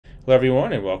Hello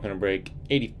everyone and welcome to break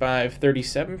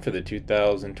 8537 for the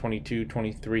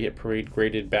 2022-23 Hit Parade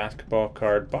graded basketball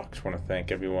card box. I want to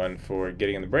thank everyone for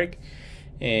getting in the break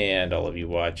and all of you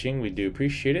watching. We do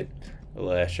appreciate it.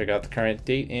 Let's check out the current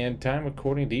date and time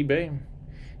according to eBay.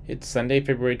 It's Sunday,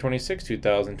 February 26,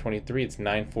 2023. It's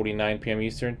 9:49 p.m.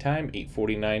 Eastern Time,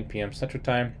 8:49 p.m. Central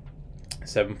Time,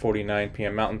 7:49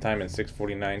 p.m. Mountain Time, and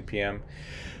 6:49 p.m.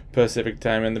 Pacific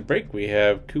Time. In the break, we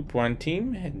have Coop 1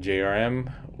 team,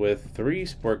 JRM with 3,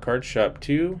 Sport Card Shop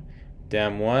 2,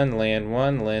 Dem 1, Land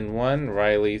 1, Lynn 1,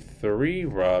 Riley 3,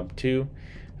 Rob 2,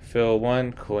 Phil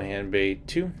 1, Coolhan Bay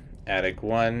 2, Attic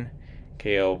 1,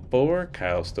 KL 4,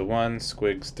 Kyle's the 1,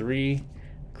 Squigs 3,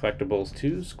 Collectibles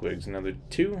 2, Squigs another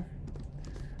 2.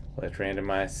 Let's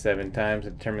randomize 7 times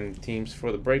and determine the teams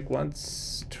for the break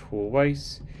once,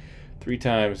 twice, 3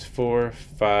 times, 4,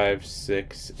 5,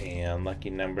 6, and lucky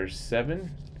number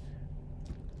 7.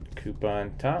 Coop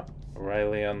on top,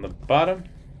 Riley on the bottom.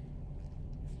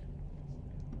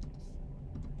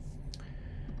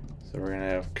 So we're going to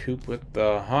have Coop with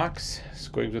the Hawks,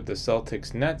 Squigs with the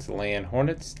Celtics Nets, Land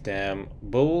Hornets, Dem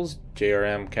Bulls,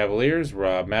 JRM Cavaliers,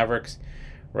 Rob Mavericks,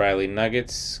 Riley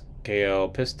Nuggets,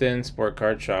 KL Pistons, Sport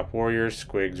Card Shop Warriors,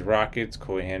 Squigs Rockets,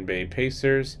 Coolhan Bay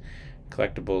Pacers,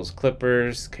 Collectibles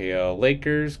Clippers, KL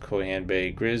Lakers, Coolhan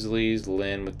Bay Grizzlies,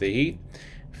 Lynn with the Heat,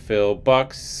 Phil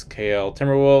Bucks, KL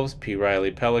Timberwolves, P.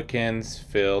 Riley Pelicans,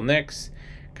 Phil Knicks,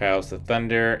 Kyle's the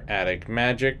Thunder, Attic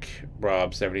Magic,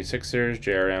 Rob 76ers,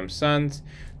 JRM Suns,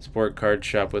 Sport Card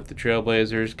Shop with the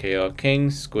Trailblazers, KL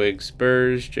Kings, Squigs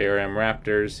Spurs, JRM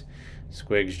Raptors,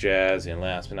 Squigs Jazz, and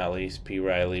last but not least, P.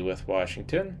 Riley with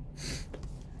Washington.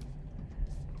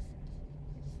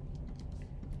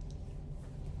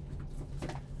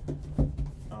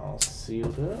 All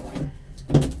sealed up.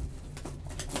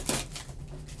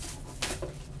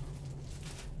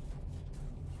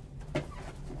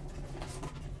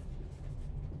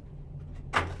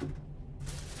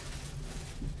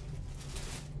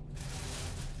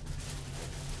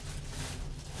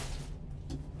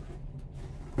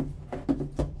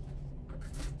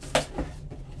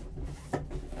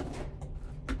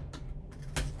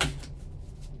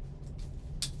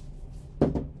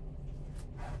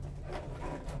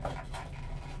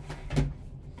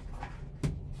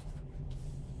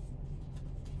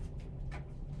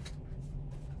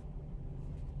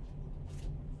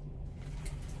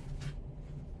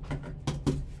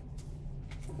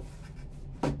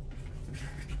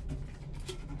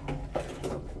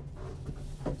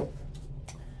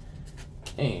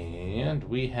 And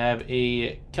we have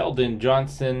a Keldon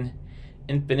Johnson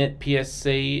Infinite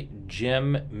PSA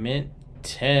Gem Mint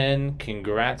 10.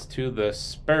 Congrats to the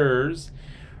Spurs.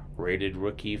 Rated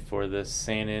rookie for the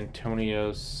San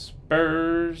Antonio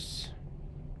Spurs.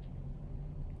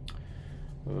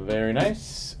 Very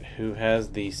nice. Who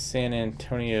has the San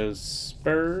Antonio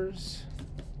Spurs?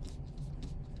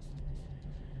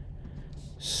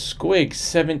 Squig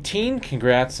 17,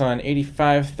 congrats on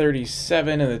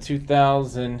 8537 in the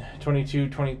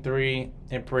 2022-23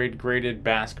 Hit Parade graded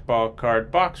basketball card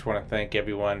box. Want to thank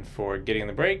everyone for getting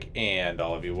the break and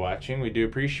all of you watching. We do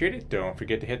appreciate it. Don't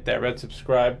forget to hit that red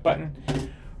subscribe button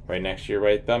right next to your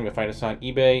right thumb. You'll find us on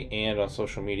eBay and on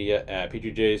social media at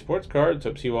P2J Sports Cards.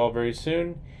 Hope to see you all very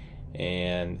soon.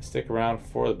 And stick around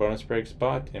for the bonus break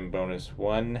spot in bonus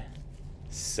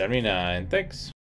 179. Thanks.